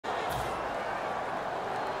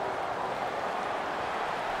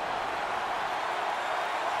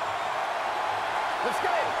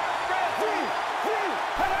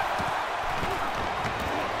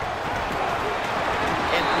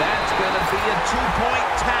And that's going to be a 2-point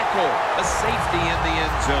tackle. A safety in the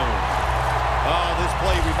end zone. Oh, this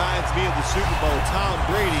play reminds me of the Super Bowl. Tom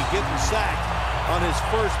Brady getting sacked on his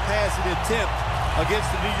first passing attempt against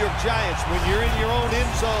the New York Giants. When you're in your own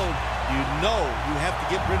end zone, you know you have to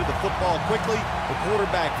get rid of the football quickly. The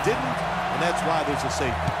quarterback didn't, and that's why there's a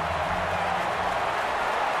safety.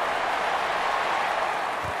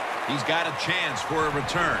 He's got a chance for a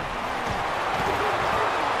return.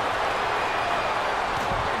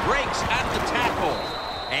 Breaks at the tackle.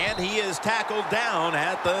 And he is tackled down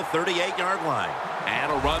at the 38-yard line. And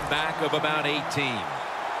a run back of about 18.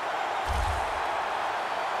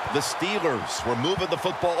 The Steelers were moving the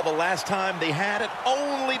football the last time they had it,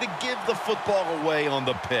 only to give the football away on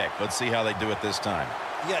the pick. Let's see how they do it this time.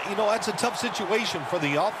 Yeah, you know, that's a tough situation for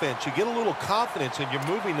the offense. You get a little confidence and you're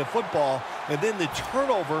moving the football, and then the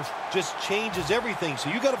turnover just changes everything. So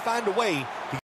you got to find a way to